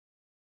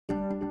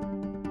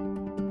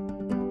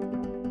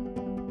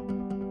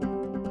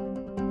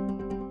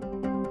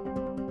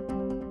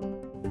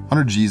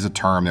100G is a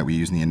term that we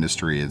use in the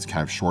industry. It's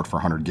kind of short for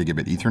 100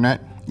 gigabit Ethernet.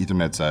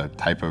 Ethernet's a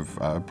type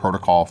of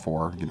protocol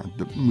for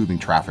moving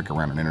traffic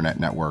around an internet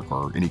network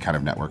or any kind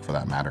of network for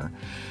that matter.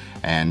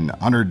 And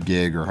 100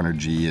 gig or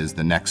 100G is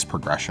the next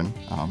progression.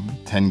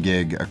 10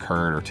 gig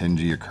occurred, or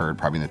 10G occurred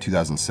probably in the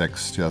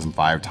 2006,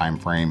 2005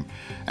 timeframe,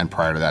 and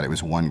prior to that it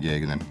was 1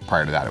 gig, and then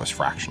prior to that it was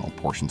fractional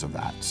portions of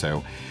that.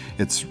 So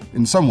it's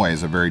in some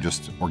ways a very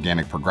just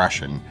organic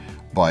progression,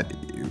 but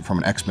from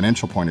an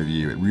exponential point of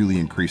view, it really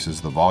increases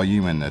the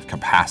volume and the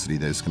capacity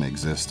that is going to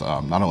exist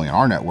not only in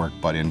our network,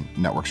 but in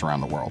networks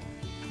around the world.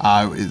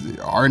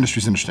 Our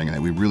industry is interesting in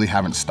that we really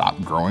haven't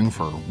stopped growing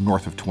for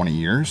north of 20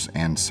 years,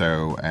 and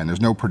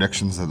there's no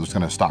predictions that it's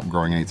going to stop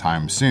growing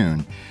anytime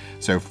soon.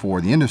 So for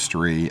the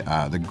industry,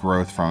 the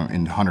growth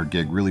in 100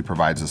 gig really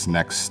provides this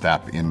next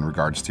step in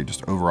regards to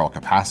just overall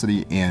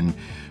capacity, and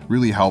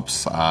really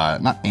helps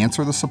not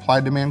answer the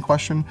supply-demand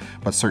question,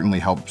 but certainly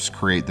helps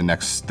create the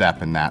next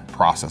step in that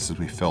process as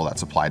we fill that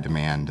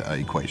supply-demand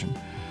equation.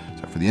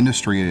 So for the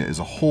industry as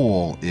a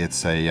whole,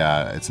 it's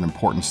an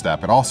important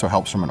step. It also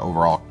helps from an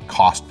overall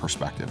cost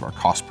perspective. Our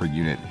cost per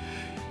unit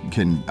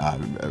can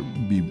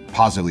be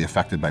positively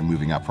affected by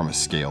moving up from a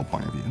scale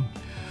point of view.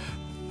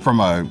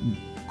 From a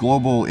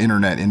global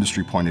internet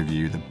industry point of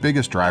view, the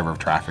biggest driver of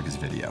traffic is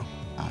video.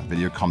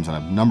 Video comes in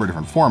a number of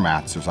different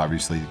formats. There's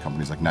obviously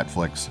companies like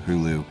Netflix,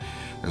 Hulu.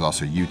 There's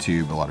also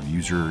YouTube, a lot of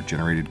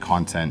user-generated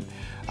content,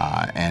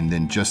 and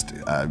then just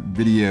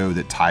video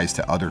that ties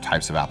to other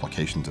types of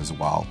applications as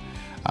well.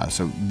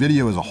 So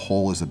video as a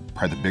whole is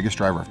probably the biggest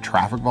driver of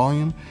traffic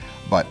volume,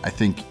 but I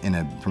think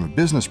from a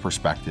business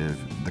perspective,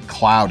 the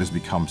cloud has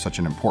become such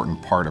an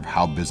important part of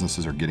how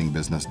businesses are getting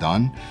business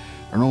done.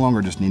 They're no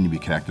longer just needing to be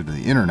connected to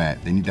the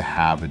internet. They need to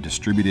have a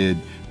distributed,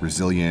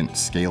 resilient,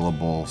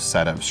 scalable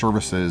set of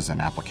services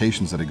and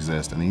applications that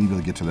exist, and they need to be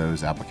able to get to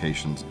those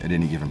applications at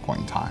any given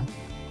point in time.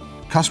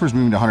 Customers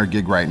moving to 100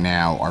 gig right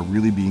now are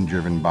really being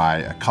driven by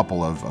a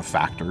couple of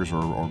factors,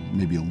 or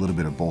maybe a little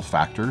bit of both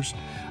factors.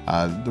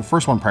 The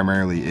first one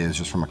primarily is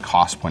just from a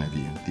cost point of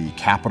view. The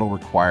capital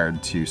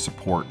required to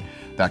support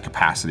that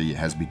capacity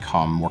has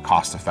become more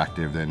cost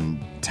effective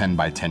than 10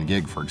 by 10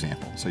 gig, for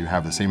example. So you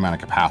have the same amount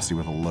of capacity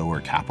with a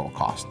lower capital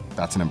cost.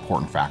 That's an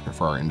important factor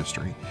for our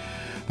industry.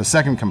 The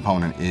second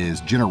component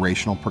is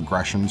generational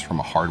progressions from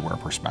a hardware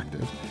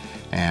perspective.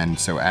 And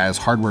so as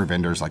hardware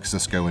vendors like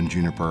Cisco and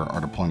Juniper are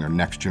deploying their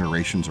next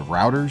generations of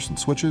routers and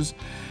switches,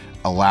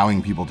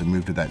 allowing people to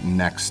move to that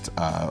next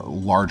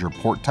larger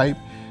port type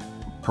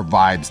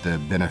provides the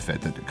benefit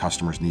that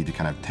customers need to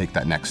kind of take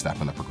that next step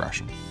in the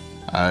progression.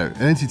 At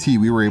NTT,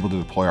 we were able to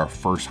deploy our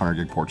first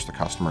 100 gig ports to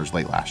customers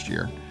late last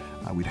year.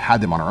 We'd had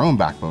them on our own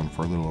backbone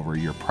for a little over a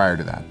year prior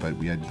to that, but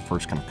we had the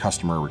first kind of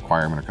customer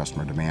requirement or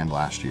customer demand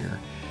last year.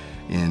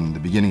 In the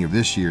beginning of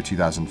this year,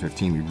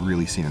 2015, we've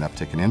really seen an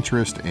uptick in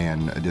interest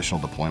and additional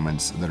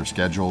deployments that are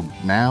scheduled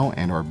now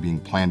and are being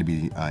planned to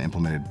be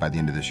implemented by the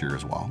end of this year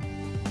as well.